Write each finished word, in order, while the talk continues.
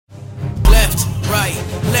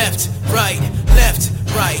right, left,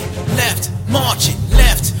 marching,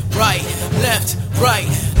 left, right, left,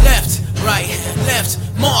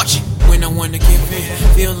 marching. When I wanna give in,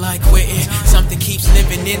 feel like quitting. Something keeps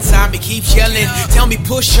living inside me, keeps yelling. Tell me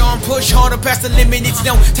push on, push harder past the limit. It's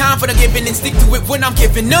no time for the giving and stick to it when I'm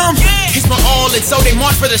giving them. It's my all and so they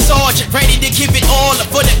march for the sergeant. Ready to give it all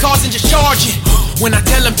up for the cause and just charge it. When I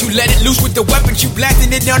tell them to let it loose with the weapons, you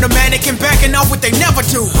blasting it down the mannequin, backing off what they never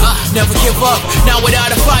do. Never give up, not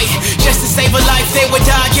without a fight. Just to save a life, they would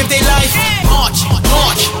die, give their life. March,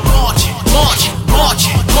 march, march, march, march,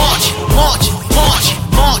 march, march, march,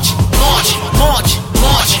 march, march, march,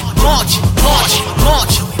 march, march, march,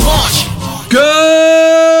 march, march.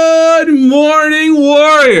 Good morning,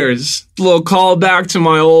 Warriors. A little callback to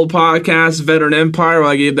my old podcast, Veteran Empire, where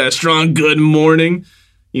I gave that strong good morning.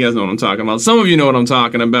 You guys know what I'm talking about. Some of you know what I'm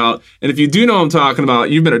talking about. And if you do know what I'm talking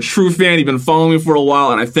about, you've been a true fan. You've been following me for a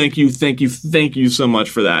while. And I thank you so much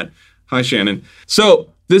for that. Hi, Shannon. So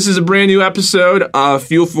this is a brand new episode of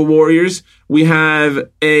Fuel for Warriors. We have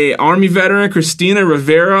a Army veteran, Christina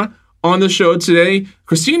Rivera, on the show today.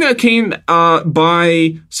 Christina came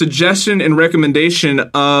by suggestion and recommendation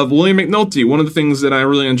of William McNulty. One of the things that I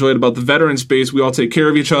really enjoyed about the veteran space, we all take care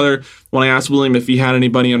of each other. When I asked William if he had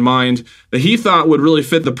anybody in mind that he thought would really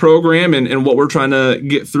fit the program and what we're trying to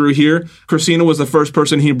get through here, Christina was the first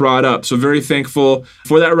person he brought up. So very thankful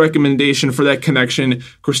for that recommendation, for that connection.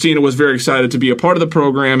 Christina was very excited to be a part of the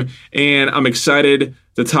program, and I'm excited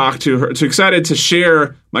to talk to her, excited to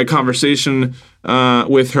share my conversation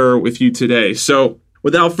with you today. So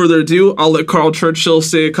without further ado, I'll let Carl Churchill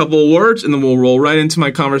say a couple of words, and then we'll roll right into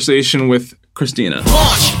my conversation with Christina.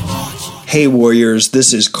 Hey Warriors,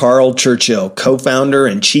 this is Carl Churchill, co-founder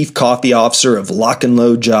and chief coffee officer of Lock and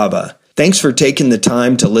Load Java. Thanks for taking the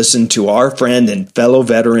time to listen to our friend and fellow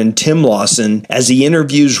veteran Tim Lawson as he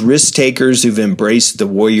interviews risk takers who've embraced the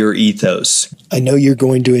warrior ethos. I know you're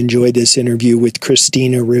going to enjoy this interview with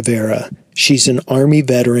Christina Rivera. She's an Army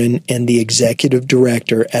veteran and the executive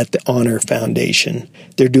director at the Honor Foundation.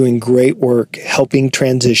 They're doing great work helping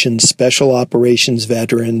transition special operations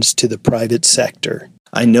veterans to the private sector.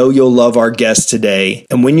 I know you'll love our guest today,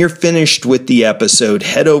 and when you're finished with the episode,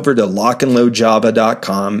 head over to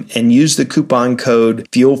lockandloadjava.com and use the coupon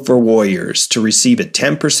code FUEL4WARRIORS to receive a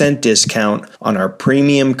 10% discount on our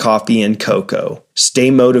premium coffee and cocoa.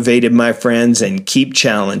 Stay motivated, my friends, and keep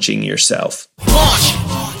challenging yourself.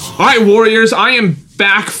 All right, Warriors, I am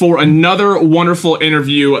back for another wonderful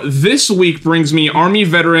interview. This week brings me Army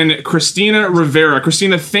veteran Christina Rivera.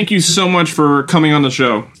 Christina, thank you so much for coming on the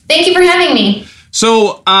show. Thank you for having me.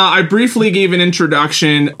 So I briefly gave an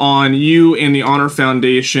introduction on you and the Honor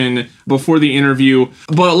Foundation before the interview,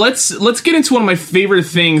 but let's get into one of my favorite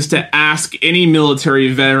things to ask any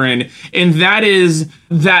military veteran, and that is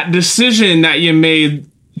that decision that you made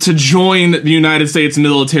to join the United States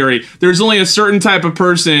military. There's only a certain type of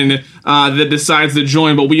person that decides to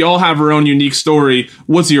join, but we all have our own unique story.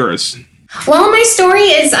 What's yours? Well, my story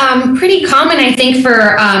is pretty common, I think,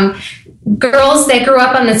 for girls that grew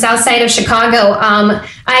up on the south side of Chicago.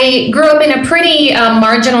 I grew up in a pretty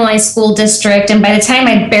marginalized school district, and by the time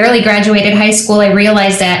I barely graduated high school, I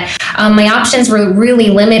realized that my options were really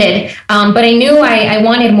limited. But I knew I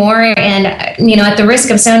wanted more, and at the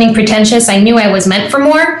risk of sounding pretentious, I knew I was meant for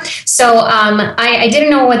more. So I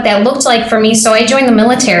didn't know what that looked like for me, so I joined the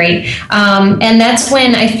military. And that's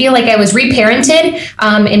when I feel like I was reparented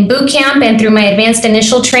in boot camp and through my advanced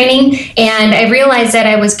initial training, and I realized that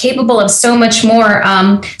I was capable of so much more.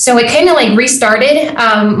 So it kind of like restarted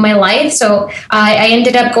my life. So I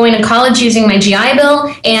ended up going to college using my GI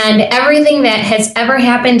Bill, and everything that has ever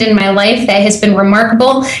happened in my life that has been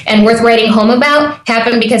remarkable and worth writing home about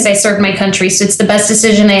happened because I served my country. So it's the best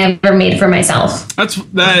decision I ever made for myself.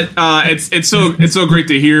 It's so great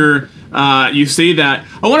to hear you say that.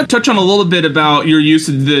 I want to touch on a little bit about your use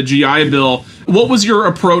of the GI Bill. What was your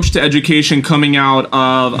approach to education coming out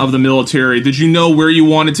of the military? Did you know where you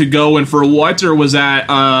wanted to go and for what, or was that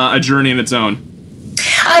a journey in its own?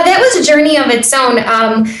 That was a journey of its own.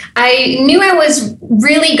 I knew I was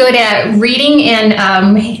really good at reading, and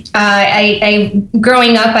I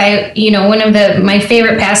growing up, one of my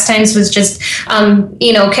favorite pastimes was just,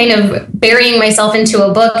 kind of burying myself into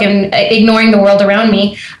a book and ignoring the world around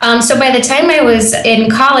me. So by the time I was in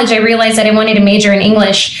college, I realized that I wanted to major in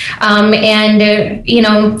English,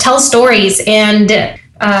 and tell stories and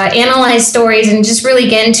analyze stories and just really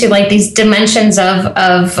get into like these dimensions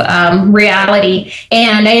of reality.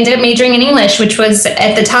 And I ended up majoring in English, which was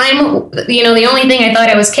at the time, the only thing I thought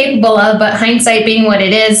I was capable of, but hindsight being what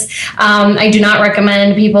it is, I do not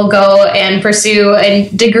recommend people go and pursue a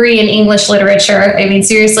degree in English literature. I mean,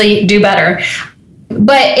 seriously, do better.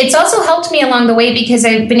 But it's also helped me along the way because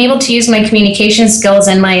I've been able to use my communication skills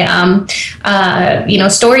and my,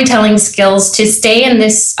 storytelling skills to stay in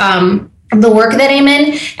this, the work that I'm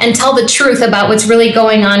in and tell the truth about what's really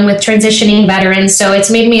going on with transitioning veterans. So it's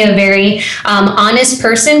made me a very honest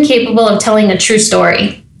person capable of telling a true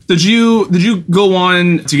story. Did you go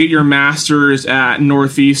on to get your master's at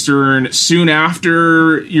Northeastern soon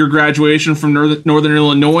after your graduation from Northern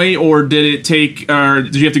Illinois, or did it take?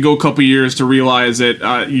 Did you have to go a couple years to realize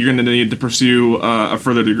that you're going to need to pursue a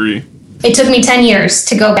further degree? It took me 10 years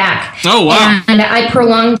to go back. Oh, wow. And I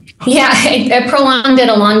prolonged it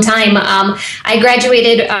a long time. I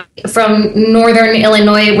graduated from Northern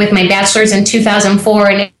Illinois with my bachelor's in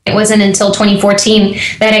 2004, and it wasn't until 2014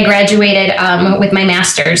 that I graduated with my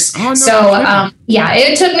master's. Oh, no, so,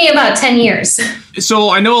 it took me about 10 years. So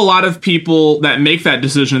I know a lot of people that make that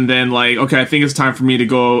decision then, like, okay, I think it's time for me to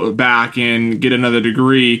go back and get another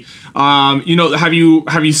degree. Have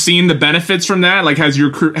you seen the benefits from that? Like, did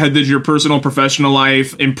your personal and professional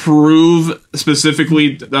life improve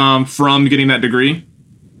specifically from getting that degree?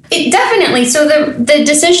 It definitely. So the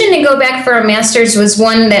decision to go back for a master's was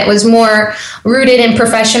one that was more rooted in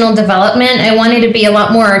professional development. I wanted to be a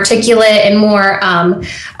lot more articulate and more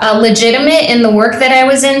legitimate in the work that I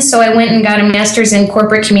was in. So I went and got a master's in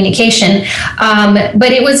corporate communication.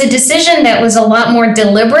 But it was a decision that was a lot more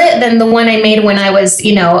deliberate than the one I made when I was, a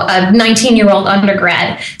 19-year-old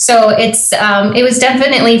undergrad. So it was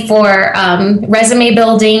definitely for resume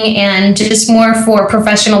building and just more for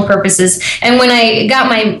professional purposes. And when I got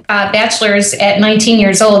my bachelor's at 19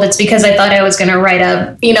 years old, it's because I thought I was going to write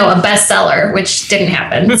a bestseller, which didn't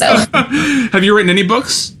happen. So, have you written any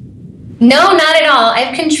books? No, not at all.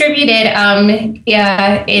 I've contributed,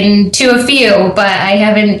 into a few, but I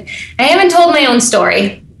haven't told my own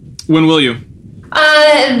story. When will you?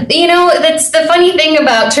 That's the funny thing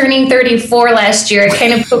about turning 34 last year. It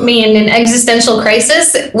kind of put me in an existential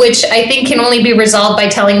crisis, which I think can only be resolved by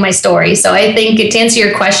telling my story. So I think, to answer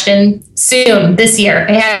your question, soon, this year.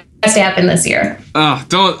 It has to happen this year.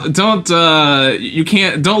 Don't look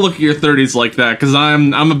at your 30s like that, because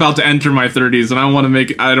I'm about to enter my 30s, and I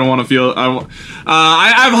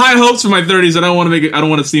have high hopes for my 30s, and I don't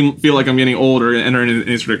want to feel like I'm getting old or entering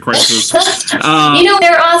any sort of crisis.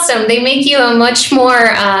 They're awesome. They make you a much more,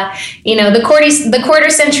 the quarter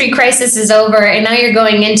century crisis is over, and now you're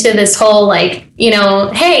going into this whole hey,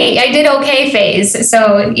 I did okay phase.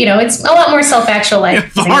 So, it's a lot more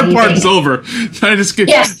self-actualizing. The hard part's over. I just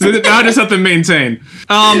have to maintain.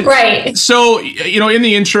 Right. So, in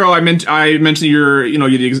the intro, I mentioned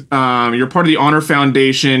you're part of the Honor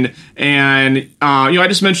Foundation, and I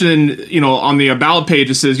just mentioned, on the About page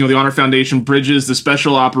it says, the Honor Foundation bridges the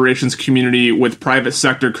special operations community with private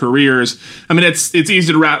sector careers. I mean, it's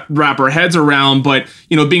easy to wrap our heads around, but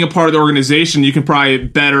being a part of the organization, you can probably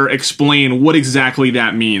better explain what exactly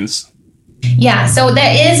that means. Yeah, so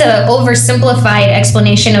that is an oversimplified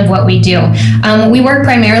explanation of what we do. We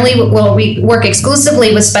work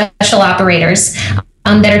exclusively with special operators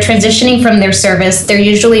that are transitioning from their service. They're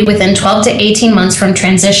usually within 12 to 18 months from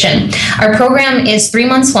transition. Our program is 3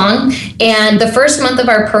 months long, and the first month of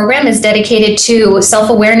our program is dedicated to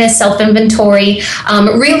self-awareness, self-inventory,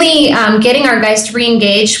 really getting our guys to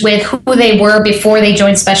re-engage with who they were before they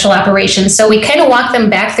joined special operations. So we kind of walk them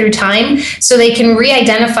back through time so they can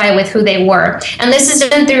re-identify with who they were. And this is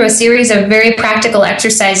done through a series of very practical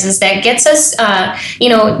exercises that gets us,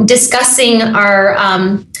 discussing our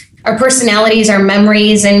personalities, our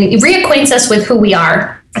memories, and reacquaints us with who we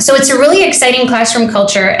are. So it's a really exciting classroom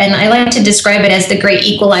culture, and I like to describe it as the great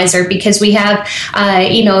equalizer because we have,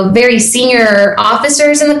 very senior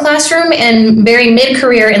officers in the classroom and very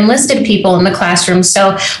mid-career enlisted people in the classroom.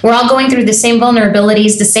 So we're all going through the same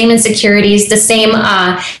vulnerabilities, the same insecurities, the same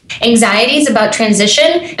anxieties about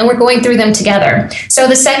transition, and we're going through them together. So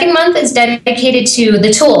the second month is dedicated to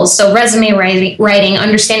the tools. So resume writing,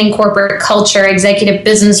 understanding corporate culture, executive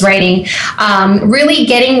business writing, really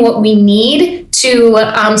getting what we need to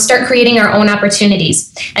start creating our own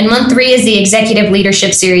opportunities. And month 3 is the executive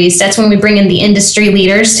leadership series. That's when we bring in the industry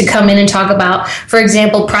leaders to come in and talk about, for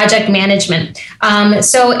example, project management.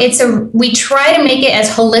 So we try to make it as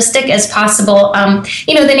holistic as possible.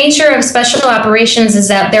 The nature of special operations is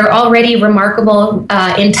that they're already remarkable,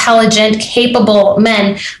 intelligent, capable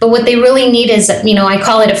men. But what they really need is, I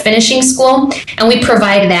call it a finishing school, and we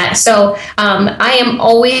provide that. So I am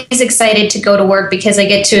always excited to go to work because I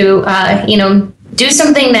get to, do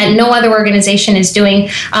something that no other organization is doing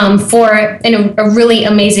for a really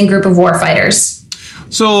amazing group of warfighters.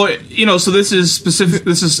 So, so this is specific.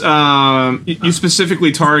 This is you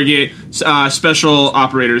specifically target special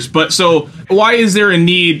operators. But so, why is there a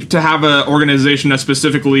need to have an organization that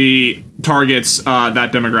specifically targets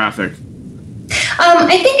that demographic?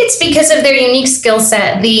 I think it's because of their unique skill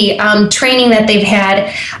set, the training that they've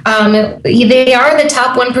had. They are the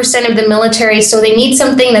top 1% of the military, so they need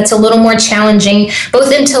something that's a little more challenging,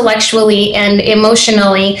 both intellectually and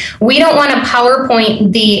emotionally. We don't want to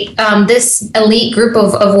PowerPoint this elite group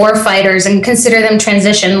of war fighters and consider them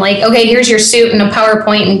transition. Like, okay, here's your suit and a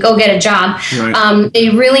PowerPoint and go get a job. Right. They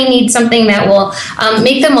really need something that will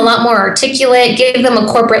make them a lot more articulate, give them a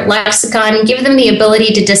corporate lexicon, give them the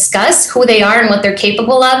ability to discuss who they are and what they're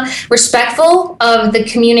capable of, respectful of the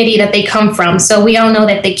community that they come from. So we all know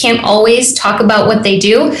that they can't always talk about what they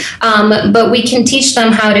do, but we can teach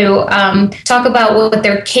them how to talk about what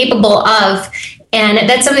they're capable of. And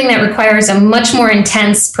that's something that requires a much more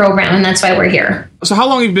intense program, and that's why we're here. So how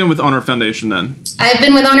long have you been with Honor Foundation then? I've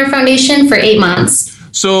been with Honor Foundation for 8 months.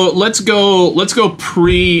 So let's go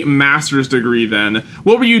pre-master's degree then.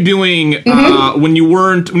 What were you doing when you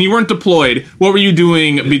weren't deployed? What were you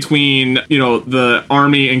doing between the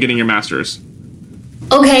Army and getting your master's?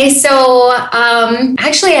 Okay, so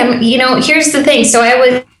actually, here's the thing. So I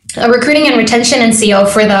was a recruiting and retention NCO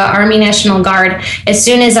for the Army National Guard. As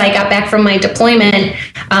soon as I got back from my deployment,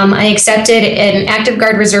 I accepted an active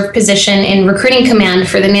Guard Reserve position in recruiting command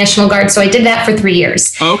for the National Guard. So I did that for 3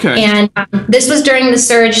 years. Okay. And this was during the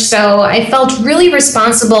surge, so I felt really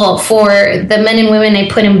responsible for the men and women I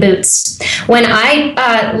put in boots. When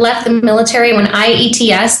I left the military, when I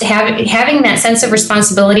ETS'd, having that sense of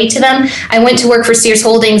responsibility to them, I went to work for Sears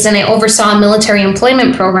Holdings and I oversaw a military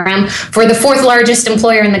employment program for the 4th largest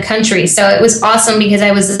employer in the country. So it was awesome because I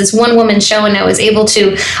was this one-woman show and I was able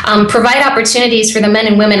to provide opportunities for the men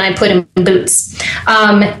and women I put in boots.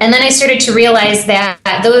 And then I started to realize that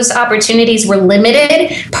those opportunities were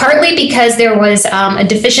limited, partly because there was a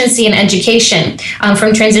deficiency in education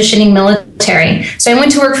from transitioning military. So I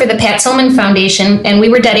went to work for the Pat Tillman Foundation, and we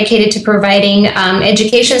were dedicated to providing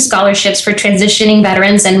education scholarships for transitioning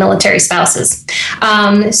veterans and military spouses.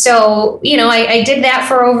 So, I did that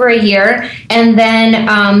for over a year, and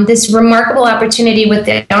then this remarkable opportunity with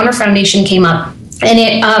the Honor Foundation came up. And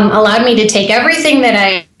it allowed me to take everything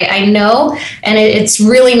that I know, and it's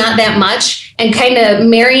really not that much, and kind of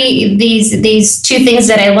marry these two things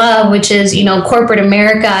that I love, which is, corporate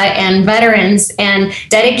America and veterans, and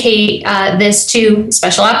dedicate this to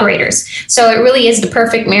special operators. So it really is the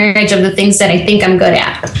perfect marriage of the things that I think I'm good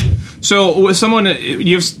at. So with someone,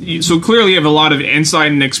 so clearly you have a lot of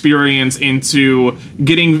insight and experience into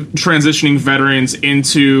transitioning veterans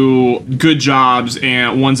into good jobs,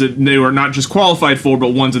 and ones that they were not just qualified for,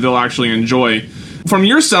 but ones that they'll actually enjoy. From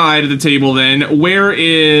your side of the table, then, where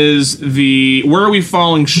are we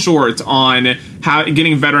falling short on how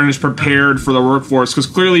getting veterans prepared for the workforce? Because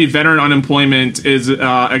clearly, veteran unemployment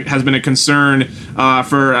has been a concern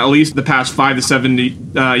for at least the past 5 to 7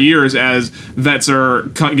 years, as vets are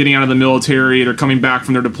getting out of the military, they're coming back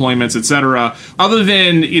from their deployments, etc. Other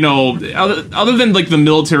than like the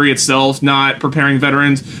military itself not preparing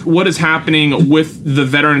veterans, what is happening with the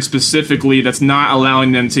veterans specifically that's not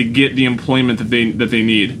allowing them to get the employment that they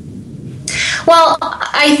need? Well,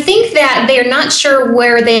 I think that they're not sure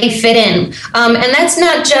where they fit in. And that's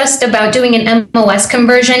not just about doing an MOS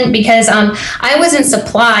conversion, because I was in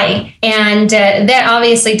supply, and that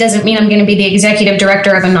obviously doesn't mean I'm going to be the executive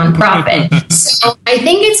director of a nonprofit. So I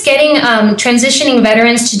think it's getting transitioning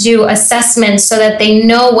veterans to do assessments so that they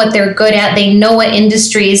know what they're good at, they know what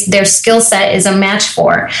industries their skill set is a match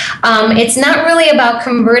for. It's not really about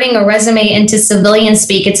converting a resume into civilian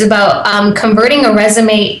speak. It's about converting a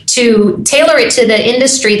resume to tailor it to the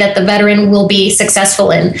industry that the veteran will be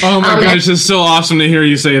successful in. Oh my gosh, it's so awesome to hear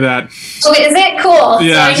you say that. So is it cool?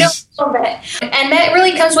 Yeah. So and that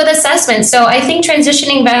really comes with assessment. So I think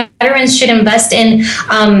transitioning veterans should invest in,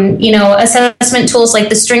 assessment tools like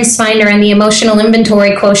the Strengths Finder and the Emotional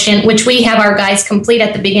Inventory Quotient, which we have our guys complete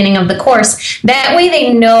at the beginning of the course. That way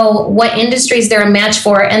they know what industries they're a match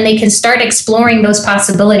for, and they can start exploring those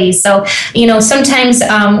possibilities. So, sometimes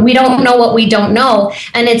we don't know what we don't know.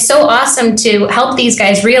 And it's so awesome to help these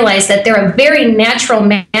guys realize that they're a very natural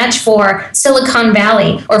match for Silicon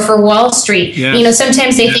Valley or for Wall Street. Yes.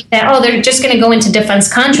 Sometimes they think that, they're just going to go into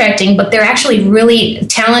defense contracting, but they're actually really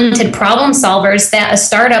talented problem solvers that a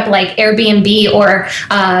startup like Airbnb or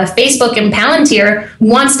Facebook and Palantir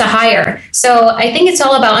wants to hire. So I think it's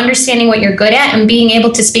all about understanding what you're good at and being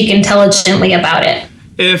able to speak intelligently about it.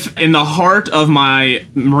 if in the heart of my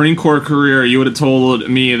Marine Corps career, you would have told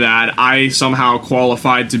me that I somehow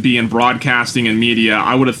qualified to be in broadcasting and media,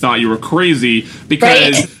 I would have thought you were crazy,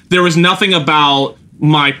 because there was nothing about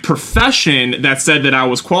my profession that said that I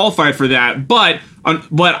was qualified for that. But I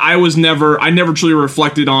never truly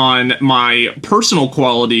reflected on my personal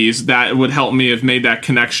qualities that would help me have made that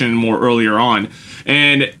connection more earlier on.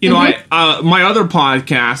 And, you know, my other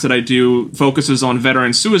podcast that I do focuses on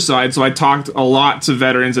veteran suicide. So I talked a lot to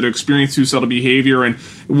veterans that experience suicidal behavior. And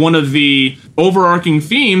one of the overarching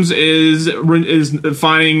themes is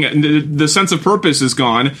finding the sense of purpose is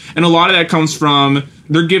gone. And a lot of that comes from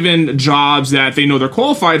they're given jobs that they know they're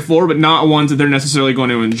qualified for, but not ones that they're necessarily going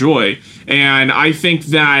to enjoy. And I think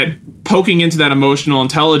that poking into that emotional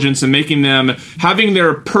intelligence and making them, having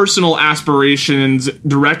their personal aspirations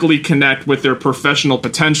directly connect with their professional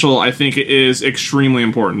potential, I think is extremely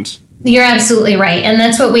important. You're absolutely right. And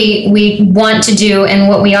that's what we want to do and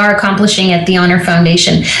what we are accomplishing at the Honor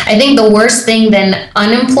Foundation. I think the worst thing than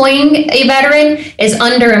unemploying a veteran is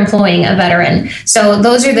underemploying a veteran. So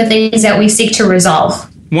those are the things that we seek to resolve.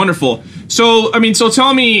 Wonderful. So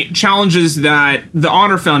tell me challenges that the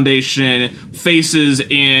Honor Foundation faces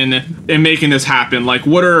in making this happen. Like,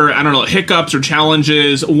 what are, hiccups or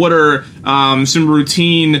challenges? What are some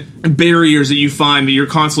routine barriers that you find that you're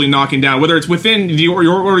constantly knocking down, whether it's within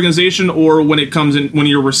your organization or when it comes in, when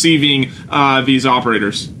you're receiving these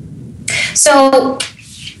operators? So,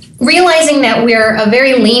 realizing that we're a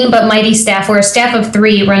very lean but mighty staff, we're a staff of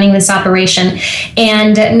 3 running this operation,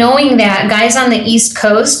 and knowing that guys on the East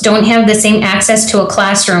Coast don't have the same access to a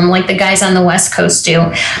classroom like the guys on the West Coast do,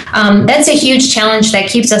 that's a huge challenge that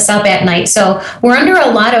keeps us up at night. So we're under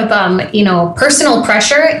a lot of personal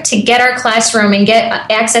pressure to get our classroom and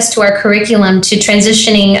get access to our curriculum to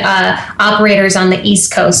transitioning operators on the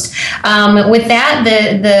East Coast. With that,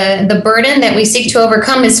 the burden that we seek to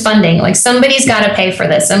overcome is funding. Like, somebody's got to pay for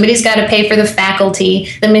this. Somebody's got to pay for the faculty,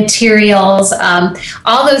 the materials,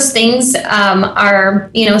 all those things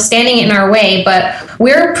are, standing in our way, but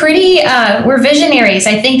we're we're visionaries.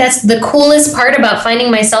 I think that's the coolest part about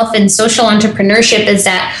finding myself in social entrepreneurship, is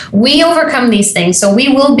that we overcome these things. So we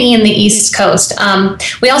will be in the East Coast.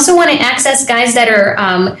 We also want to access guys that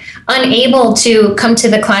are unable to come to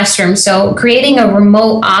the classroom. So creating a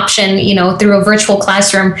remote option, through a virtual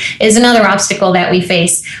classroom is another obstacle that we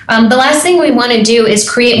face. The last thing we want to do is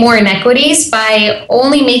create more inequities by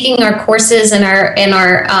only making our courses and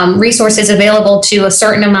our resources available to a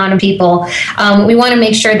certain amount of people. We want to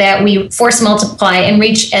make sure that we force multiply and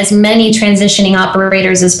reach as many transitioning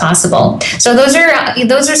operators as possible. So those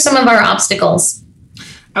are some of our obstacles.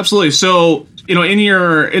 Absolutely. So,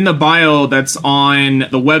 in the bio that's on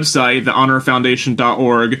the website,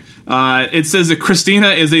 thehonorfoundation.org, it says that Christina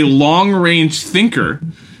is a long-range thinker.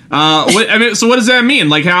 So what does that mean?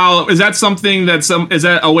 Like, how is that something is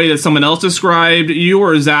that a way that someone else described you,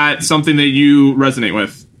 or is that something that you resonate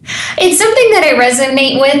with? It's something that I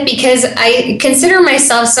resonate with because I consider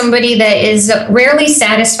myself somebody that is rarely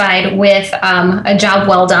satisfied with a job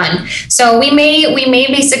well done. So we may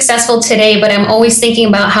be successful today, but I'm always thinking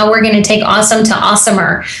about how we're going to take awesome to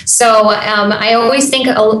awesomer. So I always think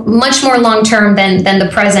much more long term than the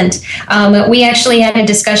present. We actually had a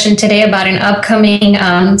discussion today about an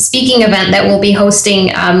upcoming speaking event that we'll be hosting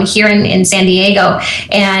here in San Diego,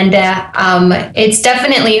 and it's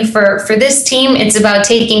definitely for this team. It's about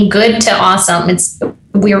taking good to awesome.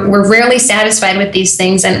 We're rarely satisfied with these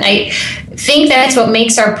things, and I think that's what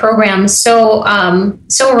makes our program so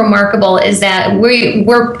remarkable, is that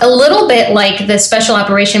we're a little bit like the Special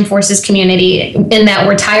Operation Forces community in that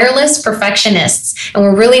we're tireless perfectionists and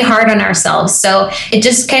we're really hard on ourselves. So it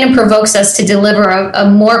just kind of provokes us to deliver a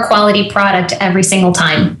more quality product every single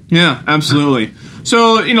time. Yeah, absolutely.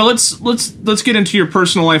 So, let's get into your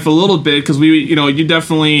personal life a little bit, because you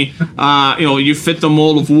definitely, you fit the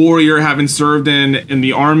mold of warrior, having served in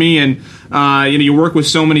the Army, and, you work with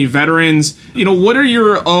so many veterans. What are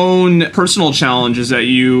your own personal challenges that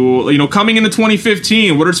coming into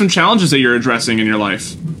 2015, what are some challenges that you're addressing in your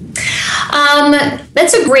life?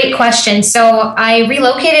 That's a great question. So I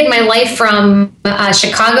relocated my life from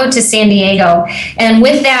Chicago to San Diego. And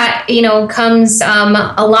with that, comes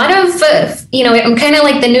a lot of, I'm kind of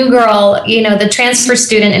like the new girl, the transfer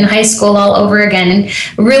student in high school all over again, and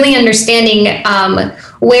really understanding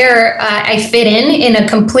where I fit in a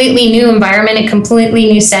completely new environment, a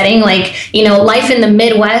completely new setting. Like, life in the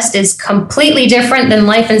Midwest is completely different than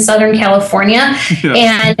life in Southern California.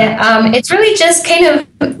 Yeah. And it's really just kind of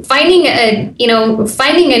finding a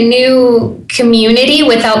new community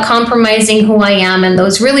without compromising who I am and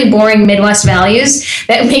those really boring Midwest values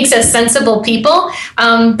that makes us sensible people.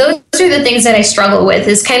 Those those are the things that I struggle with,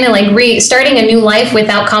 is kind of like starting a new life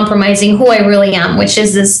without compromising who I really am, which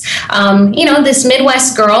is this, this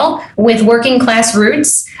Midwest girl with working class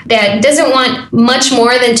roots that doesn't want much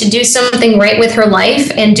more than to do something right with her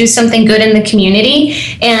life and do something good in the community.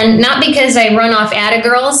 And not because I run off Atta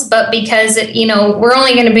Girls, but because, we're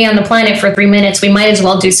only going to be on the planet for 3 minutes. We might as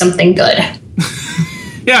well do something good.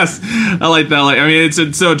 Yes, I like that. Like, I mean,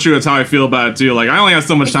 it's so true. It's how I feel about it too. Like, I only have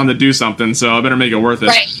so much time to do something, so I better make it worth it.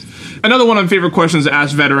 Right. Another one of my favorite questions to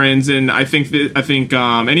ask veterans, and I think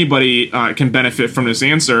anybody can benefit from this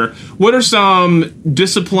answer. What are some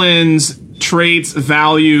disciplines, traits,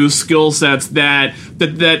 values, skill sets that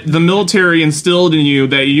the military instilled in you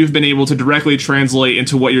that you've been able to directly translate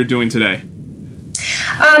into what you're doing today?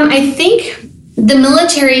 I think the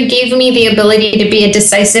military gave me the ability to be a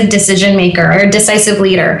decisive decision maker or a decisive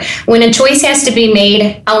leader. When a choice has to be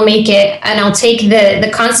made, I'll make it, and I'll take the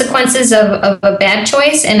consequences of a bad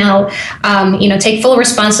choice, and I'll take full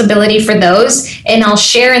responsibility for those, and I'll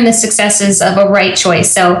share in the successes of a right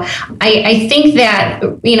choice. So I think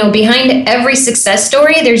that behind every success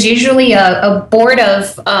story, there's usually a board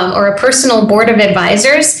of or a personal board of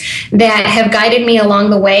advisors that have guided me along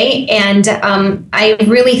the way, and I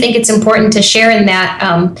really think it's important to share in that.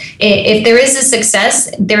 If there is a success,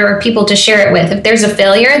 there are people to share it with. If there's a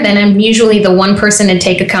failure, then I'm usually the one person to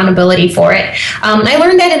take accountability for it. I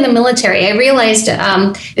learned that in the military. I realized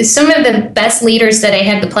some of the best leaders that I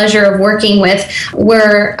had the pleasure of working with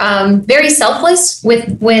were very selfless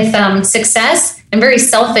with success and very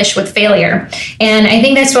selfish with failure. And I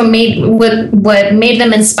think that's what made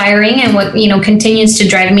them inspiring, and what continues to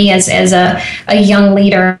drive me as a young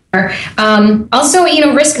leader. Also,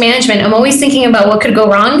 risk management. I'm always thinking about what could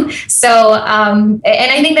go wrong. So, and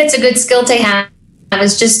I think that's a good skill to have,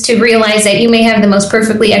 is just to realize that you may have the most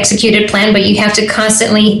perfectly executed plan, but you have to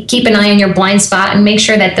constantly keep an eye on your blind spot and make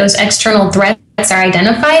sure that those external threats are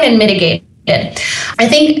identified and mitigated. I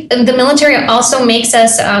think the military also makes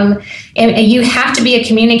us, you have to be a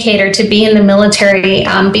communicator to be in the military,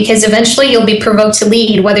 because eventually you'll be provoked to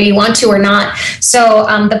lead, whether you want to or not. So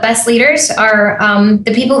the best leaders are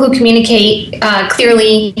the people who communicate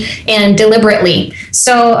clearly and deliberately.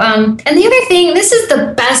 So, and the other thing, this is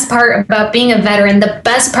the best part about being a veteran, the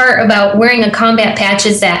best part about wearing a combat patch,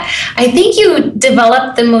 is that I think you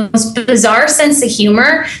develop the most bizarre sense of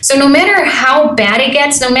humor. So no matter how bad it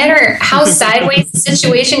gets, no matter how sideways the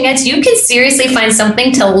situation gets, you can seriously find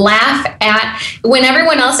something to laugh at. When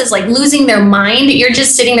everyone else is like losing their mind, you're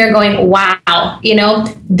just sitting there going, wow,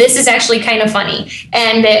 this is actually kind of funny.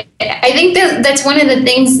 And I think that's one of the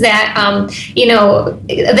things that,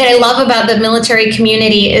 that I love about the military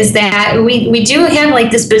community, is that we do have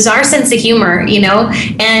like this bizarre sense of humor,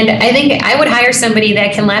 and I think I would hire somebody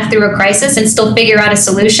that can laugh through a crisis and still figure out a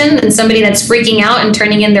solution than somebody that's freaking out and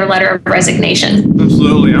turning in their letter of resignation.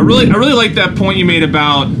 Absolutely. I really like that point you made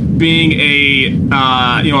about being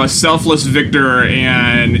a selfless victor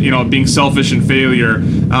and being selfish in failure.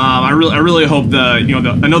 I really hope I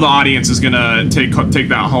know the audience is gonna take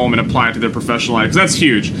that home and apply it to their professional life, because that's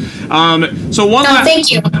huge.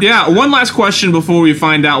 Thank you. Yeah, one last question before we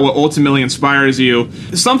find out what ultimately inspires you.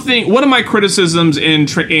 One of my criticisms in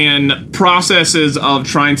processes of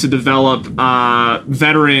trying to develop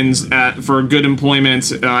veterans for good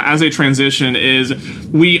employment as they transition is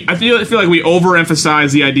I feel like we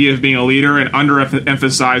overemphasize the idea of being a leader and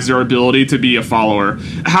underemphasize their ability to be a follower.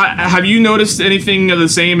 Have you noticed anything of the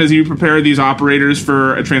same as you prepare these operators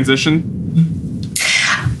for a transition?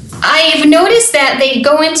 I've noticed that they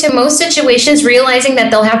go into most situations realizing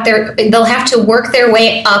that they'll have to work their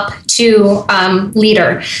way up to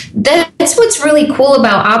leader. That's what's really cool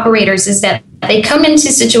about operators, is that they come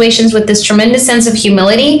into situations with this tremendous sense of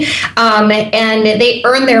humility, and they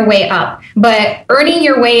earn their way up. But earning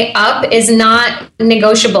your way up is not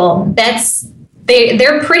negotiable.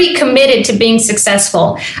 They're pretty committed to being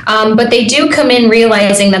successful, but they do come in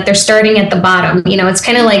realizing that they're starting at the bottom. It's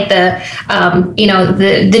kind of like the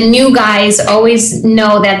new guys always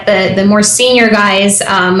know that the more senior guys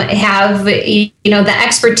have the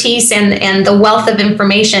expertise and the wealth of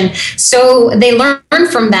information, so they learn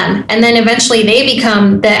from them, and then eventually they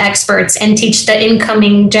become the experts and teach the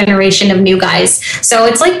incoming generation of new guys. So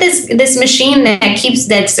it's like this machine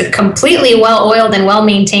that's completely well oiled and well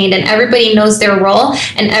maintained, and everybody knows their role,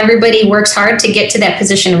 and everybody works hard to get to that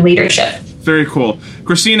position of leadership. Very cool.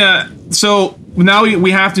 Christina, so now we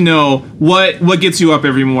have to know what gets you up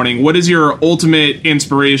every morning. What is your ultimate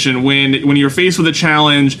inspiration when you're faced with a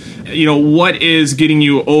challenge? What is getting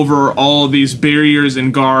you over all of these barriers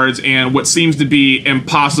and guards and what seems to be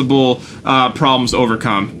impossible problems to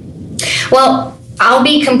overcome? Well, I'll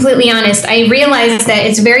be completely honest. I realize that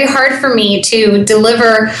it's very hard for me to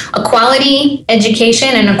deliver a quality education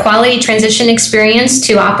and a quality transition experience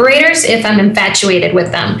to operators if I'm infatuated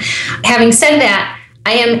with them. Having said that,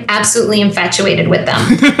 I am absolutely infatuated with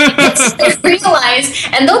them. They realize,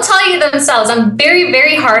 and they'll tell you themselves, I'm very,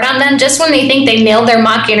 very hard on them. Just when they think they nailed their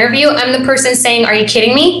mock interview, I'm the person saying, are you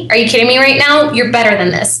kidding me? Are you kidding me right now? You're better than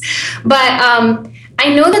this. But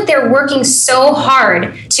I know that they're working so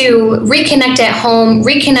hard to reconnect at home,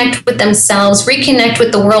 reconnect with themselves, reconnect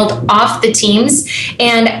with the world off the teams.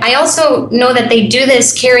 And I also know that they do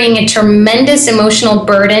this carrying a tremendous emotional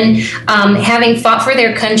burden, having fought for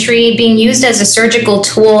their country, being used as a surgical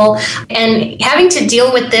tool, and having to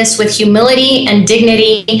deal with this with humility and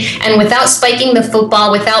dignity and without spiking the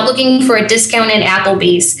football, without looking for a discount at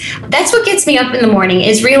Applebee's. That's what gets me up in the morning,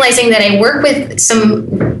 is realizing that I work with some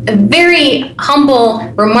very humble,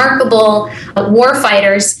 remarkable war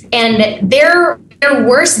fighters, and their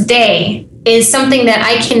worst day is something that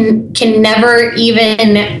I can never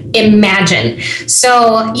even imagine.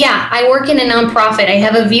 So yeah, I work in a nonprofit. I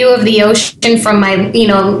have a view of the ocean from my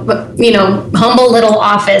humble little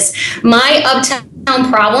office. My uptown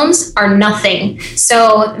problems are nothing.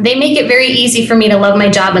 So they make it very easy for me to love my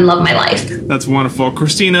job and love my life. That's wonderful.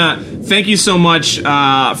 Christina, thank you so much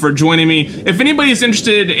for joining me. If anybody's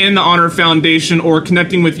interested in the Honor Foundation or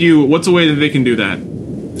connecting with you, what's a way that they can do that?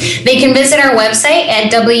 They can visit our website at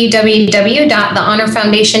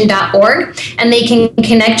www.thehonorfoundation.org, and they can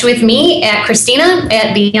connect with me at Christina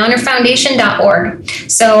at thehonorfoundation.org.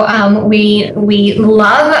 So we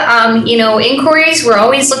love inquiries. We're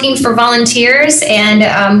always looking for volunteers, and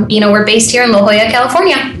we're based here in La Jolla,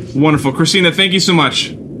 California. Wonderful, Christina. Thank you so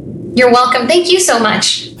much. You're welcome. Thank you so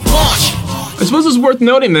much. I suppose it's worth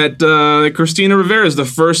noting that Christina Rivera is the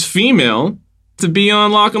first female to be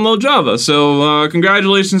on Lock and Load Java, so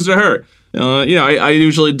congratulations to her. I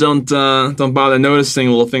usually don't bother noticing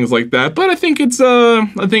little things like that, but I think it's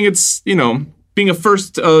being a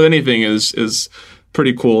first of anything is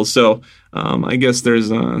pretty cool. So I guess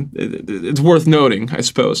it's worth noting, I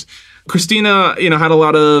suppose. Christina, had a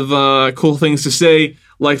lot of cool things to say.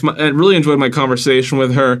 I really enjoyed my conversation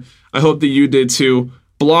with her. I hope that you did too.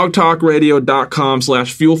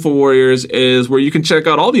 blogtalkradio.com/fuel4warriors is where you can check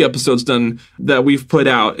out all the episodes that we've put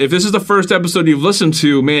out. If this is the first episode you've listened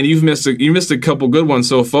to, man, you missed a couple good ones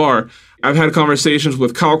so far. I've had conversations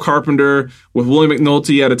with Kyle Carpenter, with William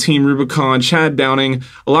McNulty out of Team Rubicon, Chad Downing,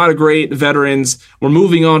 a lot of great veterans. We're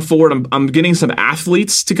moving on forward. I'm getting some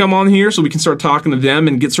athletes to come on here so we can start talking to them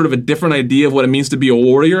and get sort of a different idea of what it means to be a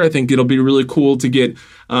warrior. I think it'll be really cool to get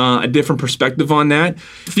a different perspective on that.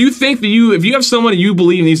 If you think that if you have someone you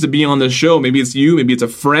believe needs to be on this show, maybe it's you, maybe it's a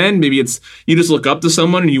friend, maybe it's you just look up to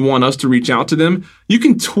someone and you want us to reach out to them, you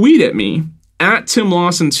can tweet at me at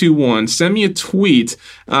TimLawson21. Send me a tweet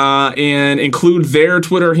and include their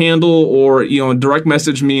Twitter handle, or direct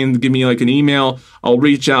message me and give me like an email. I'll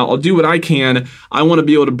reach out. I'll do what I can. I want to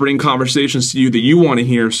be able to bring conversations to you that you want to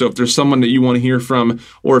hear. So if there's someone that you want to hear from,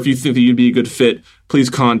 or if you think that you'd be a good fit,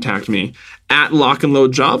 please contact me. At Lock and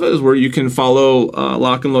Load Java is where you can follow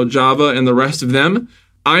Lock and Load Java and the rest of them.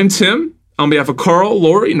 I'm Tim. On behalf of Carl,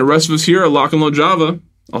 Lori, and the rest of us here at Lock and Load Java,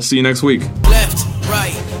 I'll see you next week. Left,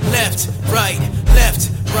 right, left, right,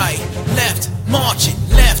 left, right, left, marching,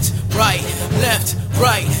 left, right, left,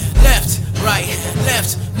 right, left, right,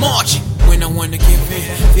 left, marching. When I wanna give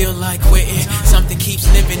in, feel like quitting. Something keeps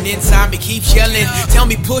living inside me, keeps yelling. Tell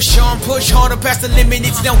me push on, push harder past the limit.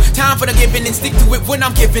 It's no time for the giving and stick to it when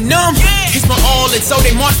I'm giving them. It's my all, and so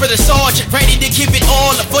they march for the sergeant, ready to give it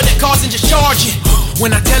all up for the cause and just charge it.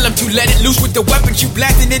 When I tell them to let it loose with the weapons, you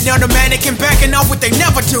blasting it automatic and backing off what they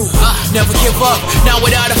never do. Never give up, not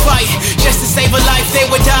without a fight. Just to save a life, they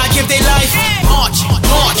would die, give their life. March,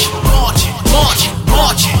 march, march.